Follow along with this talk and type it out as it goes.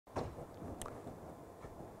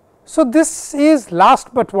So, this is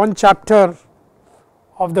last but one chapter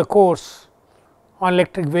of the course on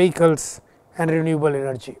electric vehicles and renewable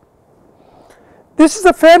energy. This is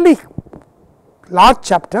a fairly large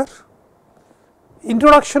chapter,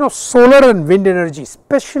 introduction of solar and wind energy,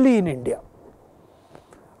 especially in India.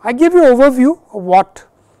 I give you overview of what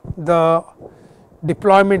the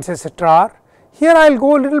deployments etc. are. Here I will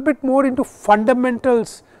go a little bit more into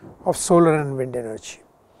fundamentals of solar and wind energy.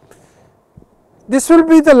 This will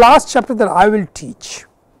be the last chapter that I will teach.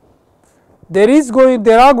 There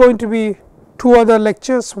are going to be two other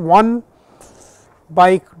lectures, one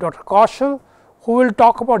by Dr. Kaushal, who will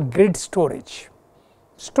talk about grid storage.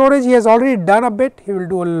 Storage he has already done a bit, he will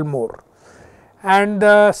do a little more. And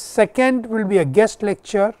the second will be a guest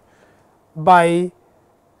lecture by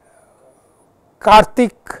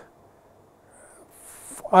Karthik,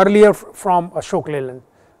 earlier from Ashok Leyland.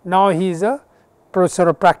 Now he is a professor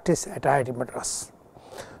of practice at IIT Madras.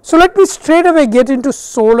 So, let me straight away get into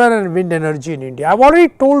solar and wind energy in India. I have already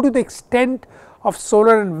told you the extent of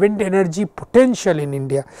solar and wind energy potential in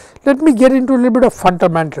India. Let me get into a little bit of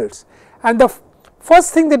fundamentals, and the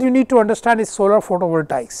first thing that you need to understand is solar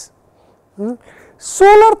photovoltaics.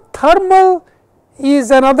 Solar thermal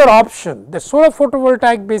is another option. The solar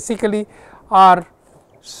photovoltaic basically are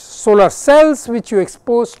solar cells which you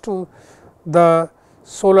expose to the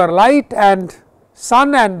solar light and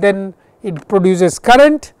sun, and then it produces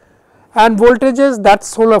current and voltages. That is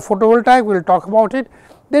solar photovoltaic, we will talk about it.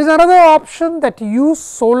 There is another option that use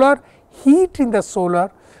solar heat in the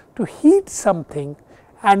solar to heat something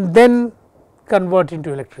and then convert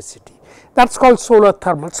into electricity. That is called solar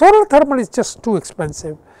thermal. Solar thermal is just too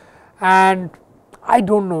expensive, and I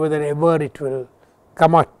do not know whether ever it will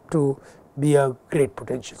come up to be a great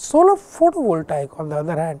potential. Solar photovoltaic on the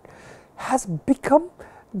other hand has become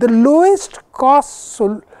the lowest cost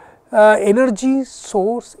energy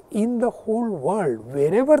source in the whole world.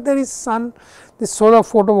 Wherever there is sun, the solar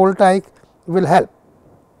photovoltaic will help.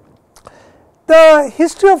 The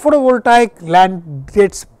history of photovoltaic land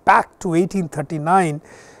dates back to 1839,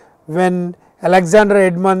 when Alexander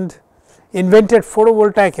Edmund invented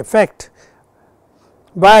photovoltaic effect,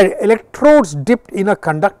 where electrodes dipped in a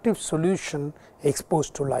conductive solution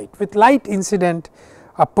exposed to light. With light incident,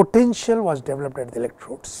 a potential was developed at the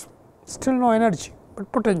electrodes, still no energy,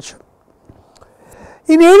 but potential.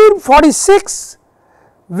 In 1846,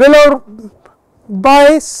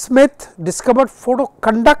 Willoughby Smith discovered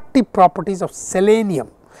photoconductive properties of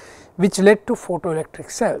selenium, which led to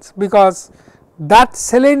photoelectric cells, because that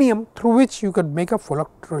selenium through which you could make a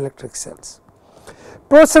photoelectric cells.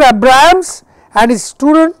 Professor Abrams and his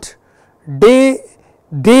student Day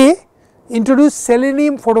introduced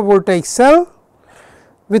selenium photovoltaic cell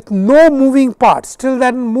with no moving parts. Till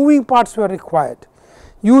then moving parts were required,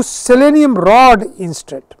 use selenium rod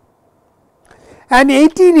instead. And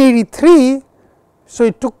 1883, so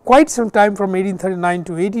it took quite some time from 1839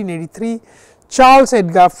 to 1883, Charles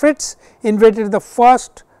Edgar Fritz invented the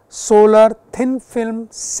first solar thin film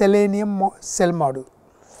selenium cell module.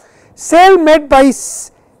 Cell made by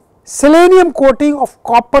selenium coating of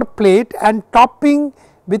copper plate and topping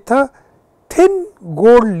with a thin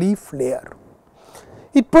gold leaf layer.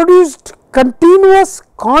 It produced continuous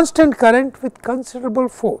constant current with considerable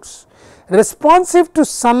force, responsive to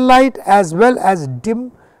sunlight as well as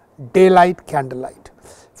dim daylight candlelight.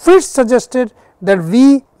 Fritz suggested that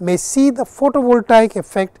we may see the photovoltaic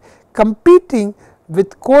effect competing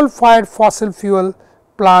with coal fired fossil fuel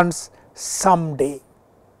plants someday.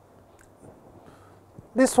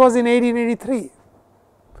 This was in 1883.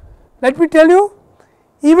 Let me tell you,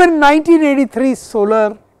 even 1983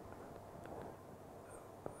 solar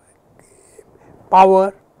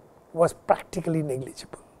power was practically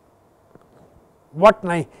negligible.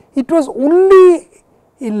 It was only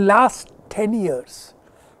in last 10 years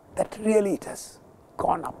that really it has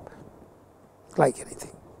gone up like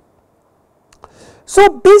anything. So,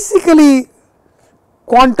 basically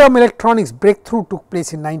quantum electronics breakthrough took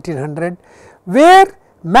place in 1900, where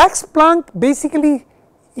Max Planck basically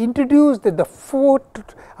introduced that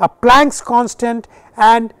Planck's constant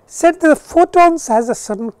and said that the photons has a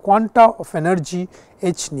certain quanta of energy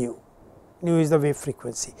h nu. Nu is the wave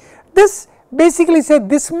frequency. This basically said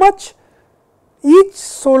this much, each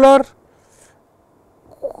solar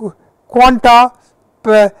quanta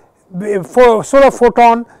solar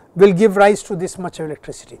photon will give rise to this much of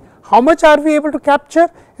electricity. How much are we able to capture,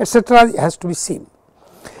 etc., has to be seen.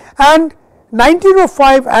 And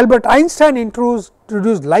 1905, Albert Einstein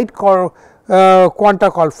introduced light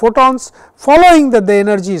quanta called photons. Following that, the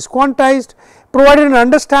energy is quantized, provided an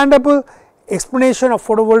understandable explanation of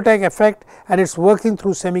photovoltaic effect and its working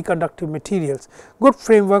through semiconductive materials, good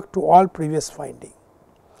framework to all previous finding.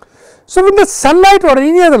 So, when the sunlight or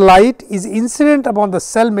any other light is incident upon the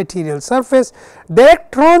cell material surface, the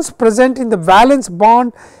electrons present in the valence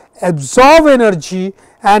bond absorb energy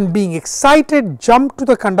and being excited jump to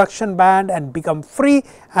the conduction band and become free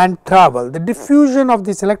and travel. The diffusion of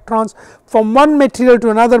these electrons from one material to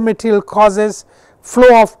another material causes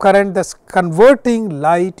flow of current, thus converting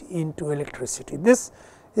light into electricity. This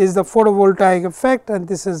is the photovoltaic effect, and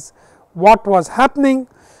this is what was happening,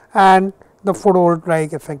 and the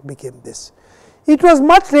photovoltaic effect became this. It was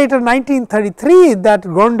much later 1933 that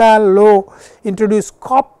Gondal-Low introduced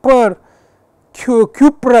copper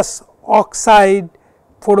cuprous oxide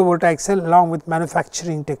photovoltaic cell along with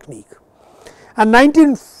manufacturing technique. And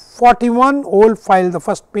 1941 Ohl filed the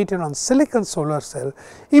first patent on silicon solar cell.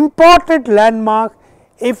 Important landmark,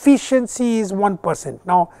 efficiency is 1%.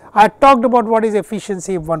 Now, I talked about what is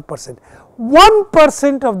efficiency of 1%.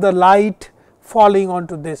 1% of the light falling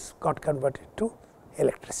onto this got converted to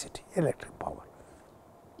electricity, electric power.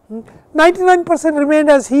 99% remained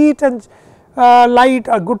as heat and light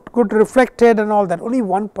are good reflected and all that, only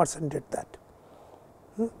 1% did that.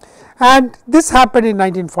 And this happened in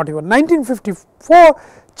 1941. 1954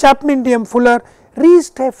 Chapman D. M. Fuller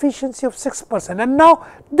reached efficiency of 6%, and now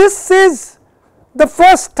this is the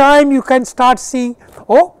first time you can start seeing,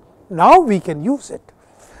 oh, now we can use it.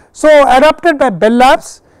 So, adopted by Bell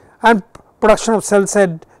Labs and production of cells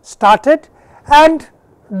had started, and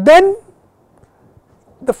then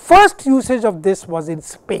the first usage of this was in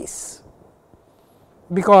space,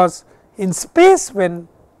 because in space when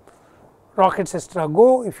rockets etc.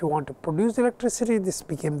 go, if you want to produce electricity, this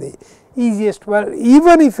became the easiest, well,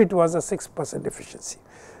 even if it was a 6% efficiency.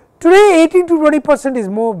 Today 18 to 20% is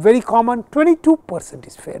more very common, 22%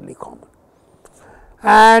 is fairly common,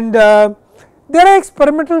 and there are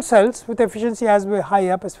experimental cells with efficiency as high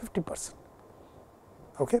up as 50%.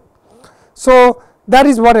 Okay. So, that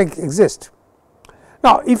is what exists.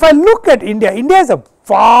 Now, if I look at India, India has a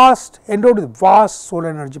vast, endowed with vast solar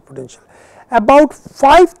energy potential, about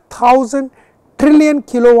 5,000 trillion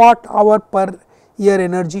kilowatt hour per year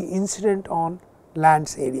energy incident on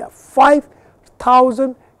land's area,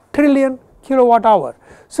 5,000 trillion kilowatt hour.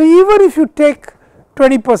 So, even if you take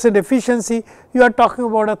 20% efficiency, you are talking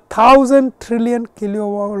about 1,000 trillion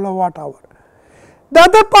kilowatt hour. The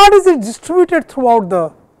other part is distributed throughout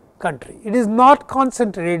the country, it is not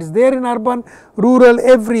concentrated, it is there in urban, rural,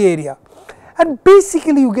 every area, and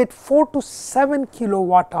basically you get 4 to 7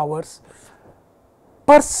 kilowatt hours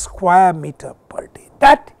per square meter per day.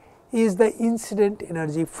 That is the incident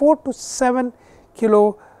energy, 4 to 7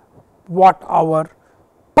 kilowatt hour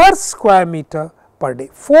per square meter per day.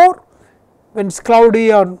 4 when it is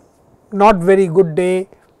cloudy or not very good day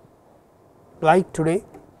like today,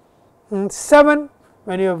 7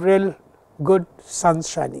 when you have real good sun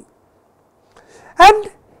shining, and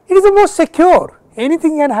it is the most secure,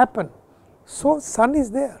 anything can happen. So, sun is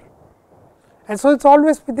there, and so it is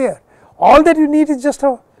always be there. All that you need is just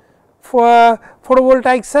a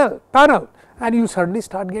photovoltaic cell panel, and you suddenly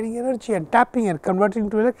start getting energy and tapping and converting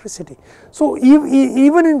to electricity. So,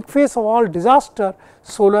 even in face of all disaster,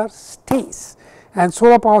 solar stays and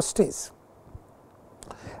solar power stays.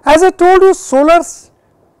 As I told you, solar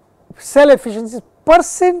cell efficiency is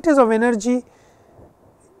percentage of energy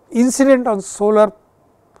incident on solar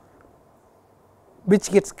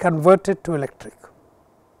which gets converted to electric.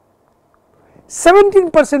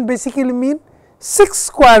 17% basically mean 6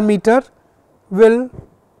 square meter will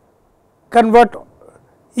convert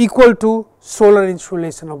equal to solar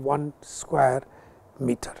installation of 1 square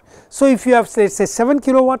meter. So, if you have say 7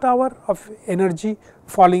 kilowatt hour of energy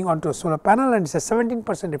falling onto a solar panel and it is a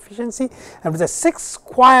 17% efficiency and with a 6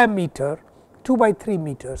 square meter 2 by 3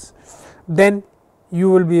 meters, then you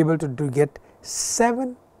will be able to get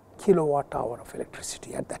 7 kilowatt hour of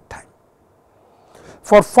electricity at that time.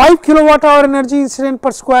 For 5 kilowatt hour energy incident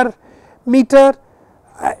per square meter,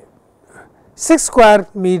 6 square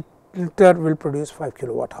meter will produce 5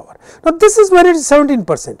 kilowatt hour. Now, this is where it is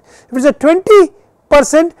 17%. If it is a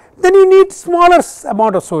 20%, then you need smaller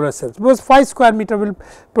amount of solar cells, because 5 square meter will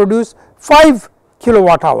produce 5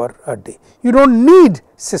 kilowatt hour a day. You do not need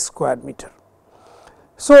 6 square meter.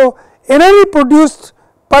 So, energy produced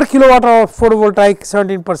per kilowatt hour of photovoltaic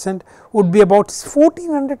 17% would be about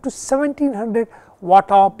 1400 to 1700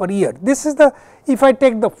 watt hour per year. This is the, if I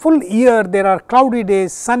take the full year, there are cloudy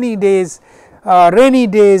days, sunny days, rainy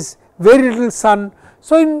days, very little sun.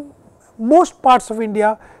 So, in most parts of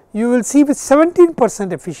India, you will see with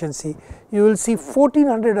 17% efficiency, you will see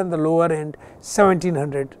 1400 on the lower end,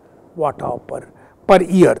 1700 watt hour per per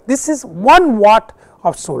year. This is 1 watt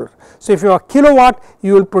of solar. So, if you have a kilowatt,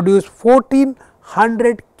 you will produce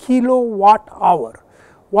 1400 kilowatt hour.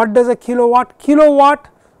 What does a kilowatt? Kilowatt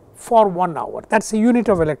for 1 hour, that is a unit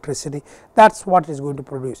of electricity, that is what is going to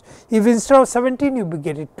produce. If instead of 17 you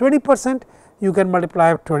get it 20%, you can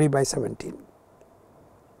multiply 20 by 17.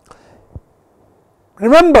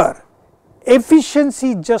 Remember,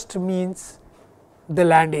 efficiency just means the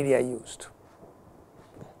land area used.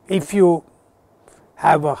 If you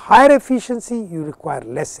have a higher efficiency, you require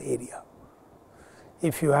less area.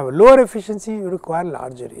 If you have a lower efficiency, you require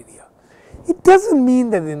larger area. It does not mean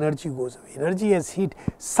that the energy goes away. Energy has heat.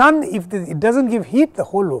 Sun, if it does not give heat, the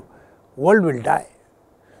whole world will die.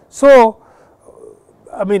 So,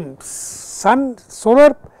 I mean,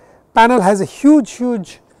 solar panel has a huge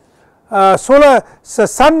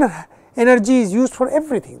sun energy is used for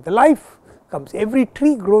everything. The life comes, every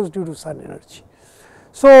tree grows due to sun energy.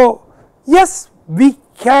 So, yes, we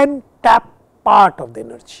can tap part of the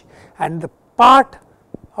energy, and the part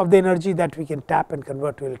of the energy that we can tap and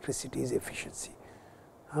convert to electricity is efficiency.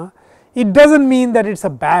 It does not mean that it is a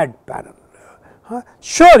bad panel.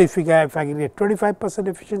 Sure, if I can get 25%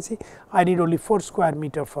 efficiency, I need only 4 square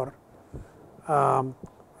meter for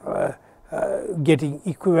getting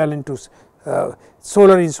equivalent to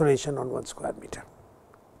solar insolation on 1 square meter.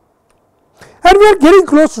 And we are getting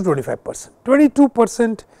close to 25%,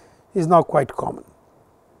 22% is now quite common.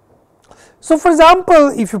 So, for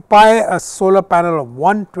example, if you buy a solar panel of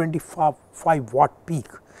 125 watt peak,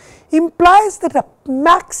 implies that a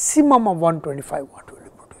maximum of 125 watt will be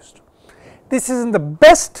produced. This is in the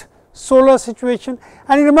best solar situation,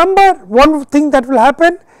 and remember, one thing that will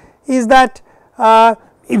happen is that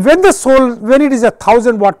when it is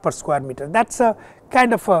 1000 watt per square meter, that is a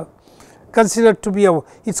kind of a considered to be it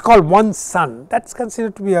is called 1 sun, that is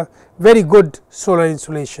considered to be a very good solar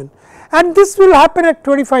insolation, and this will happen at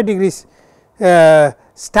 25 degrees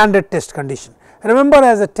standard test condition. Remember,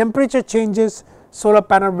 as the temperature changes, solar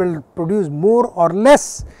panel will produce more or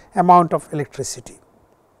less amount of electricity.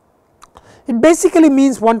 It basically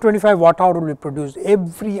means 125 watt hour will be produced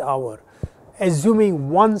every hour, assuming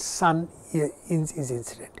 1 sun is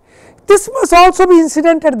incident. This must also be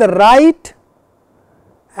incident at the right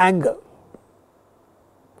angle.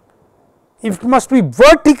 It must be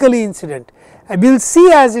vertically incident, and we will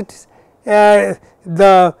see as it is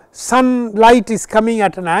the sunlight is coming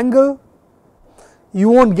at an angle, you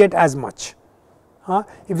will not get as much.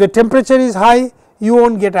 If the temperature is high, you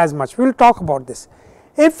will not get as much. We will talk about this.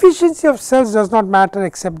 Efficiency of cells does not matter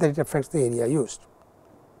except that it affects the area used.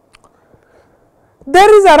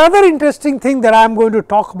 There is another interesting thing that I am going to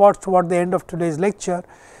talk about toward the end of today's lecture,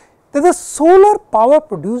 that the solar power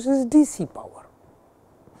produces DC power.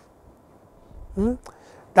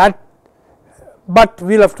 But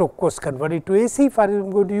we will have to of course convert it to AC if I am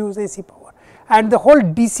going to use AC power, and the whole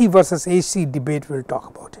DC versus AC debate we will talk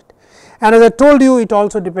about it. And as I told you, it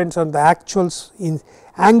also depends on the actual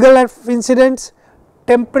angle of incidence,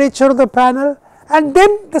 temperature of the panel, and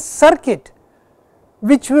then the circuit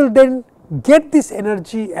which will then get this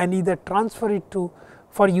energy and either transfer it to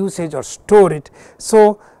for usage or store it.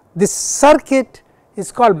 So, this circuit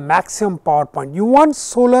is called maximum power point. You want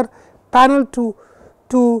solar panel to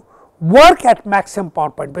work at maximum power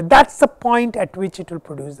point, but that is the point at which it will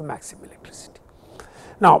produce the maximum electricity.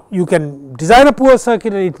 Now, you can design a poor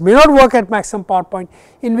circuit and it may not work at maximum power point,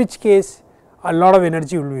 in which case a lot of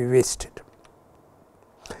energy will be wasted.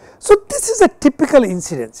 So, this is a typical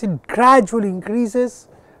incidence. It gradually increases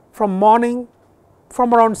from morning,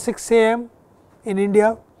 from around 6 a.m. in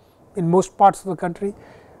India, in most parts of the country,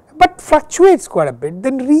 but fluctuates quite a bit,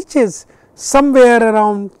 then reaches somewhere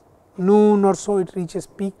around noon or so, it reaches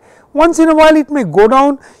peak. Once in a while it may go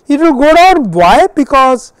down, it will go down. Why?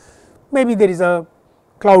 Because maybe there is a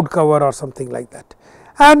cloud cover or something like that,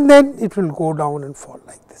 and then it will go down and fall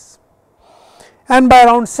like this, and by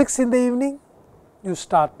around 6 in the evening you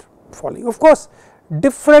start falling. Of course,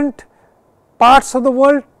 different parts of the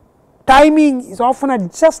world, timing is often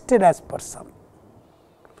adjusted as per sun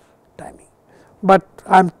timing, but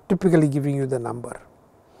I am typically giving you the number.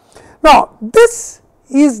 Now, this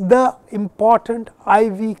is the important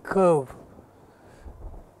IV curve,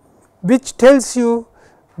 which tells you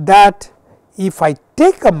that if I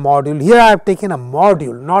take a module, here I have taken a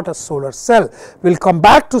module, not a solar cell. We will come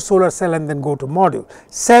back to solar cell and then go to module,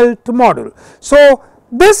 cell to module. So,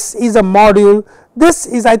 this is a module, this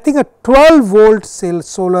is I think a 12 volt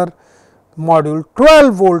solar module,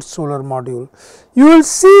 12 volt solar module. You will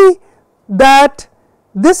see that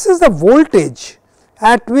this is the voltage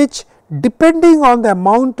at which, depending on the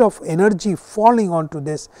amount of energy falling onto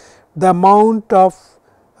this, the amount of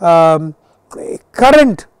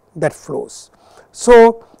current that flows.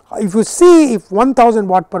 So, if you see if 1000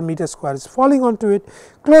 watt per meter square is falling onto it,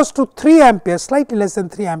 close to 3 ampere, slightly less than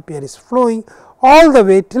 3 ampere is flowing all the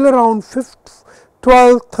way till around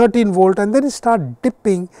 12, 13 volt, and then it start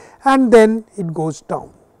dipping and then it goes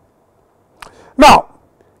down. Now,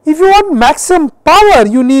 if you want maximum power,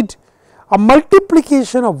 you need a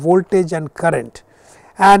multiplication of voltage and current,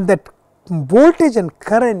 and that voltage and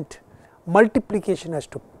current multiplication has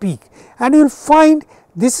to peak, and you will find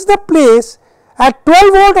this is the place at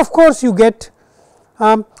 12 volt. Of course, you get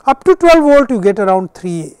up to 12 volt you get around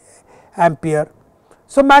 3 ampere.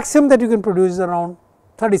 So, maximum that you can produce is around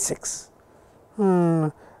 36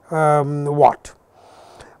 watt.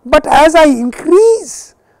 But as I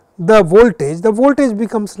increase the voltage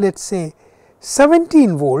becomes, let us say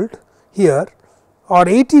 17 volt here or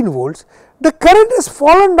 18 volts, the current has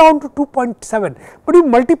fallen down to 2.7, but you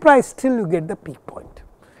multiply, still you get the peak point.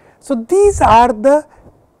 So, these are the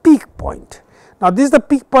peak point. Now, this is the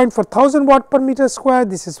peak point for 1000 watt per meter square,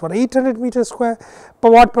 this is for 800 meter square per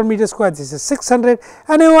watt per meter square, this is 600,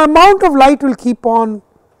 and the amount of light will keep on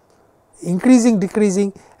increasing,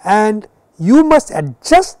 decreasing, and you must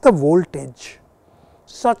adjust the voltage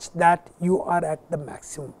such that you are at the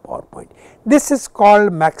maximum power point. This is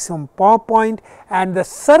called maximum power point, and the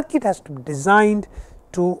circuit has to be designed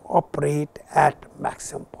to operate at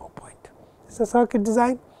maximum power point. This is the circuit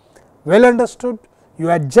design, well understood,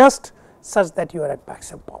 you adjust such that you are at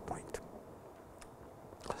maximum power point.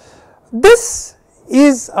 This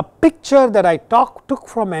is a picture that I took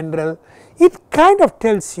from NREL. It kind of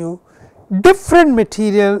tells you different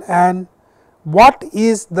material and what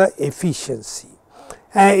is the efficiency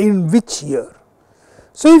in which year.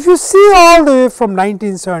 So, if you see all the way from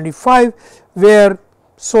 1975, where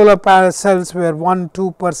solar panel cells were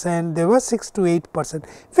 1-2%, they were 6 to 8%,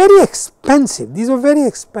 very expensive, these were very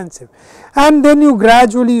expensive, and then you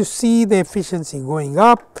gradually see the efficiency going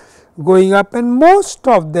up, and most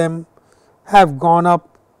of them have gone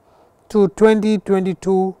up to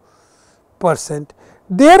 20-22%.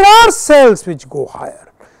 There are cells which go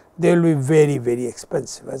higher, they will be very, very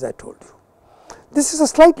expensive, as I told you. This is a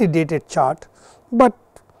slightly dated chart, but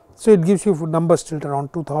so it gives you numbers till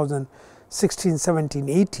around 2016, 17,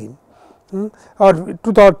 18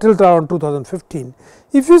 or till around 2015.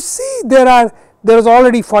 If you see, there is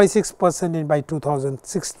already 46% in by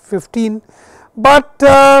 2015, but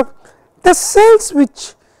the cells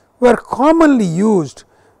which were commonly used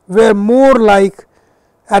were more like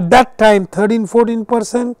at that time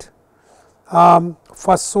 13-14%.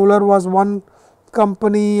 First Solar was one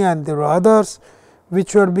company, and there were others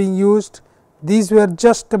which were being used. These were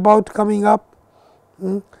just about coming up,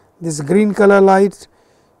 this green color light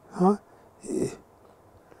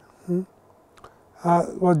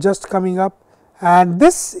was just coming up, and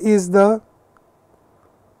this is the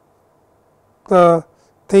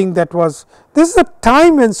thing that was, this is the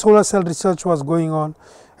time when solar cell research was going on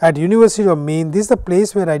at University of Maine. This is the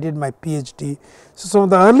place where I did my PhD. So, some of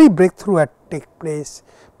the early breakthrough had taken place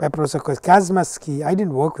by Professor Kazmaski. I did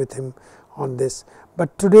not work with him on this,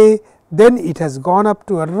 but today then it has gone up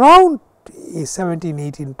to around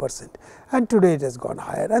 17-18%, and today it has gone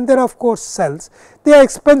higher, and there are of course cells, they are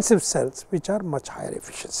expensive cells which are much higher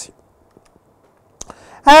efficiency.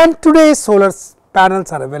 And today solar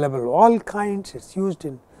panels are available all kinds, it is used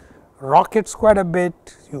in rockets quite a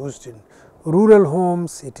bit, used in rural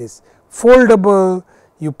homes, it is foldable,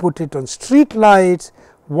 you put it on street lights,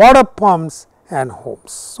 water pumps and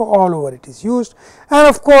homes. So, all over it is used, and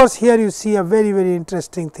of course, here you see a very, very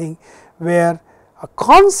interesting thing where a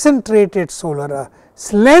concentrated solar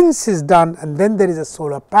lens is done, and then there is a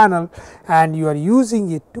solar panel, and you are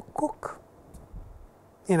using it to cook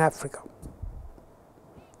in Africa.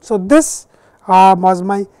 So, this was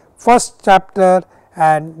my first chapter,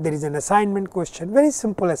 and there is an assignment question, very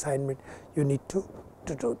simple assignment, you need to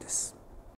do this.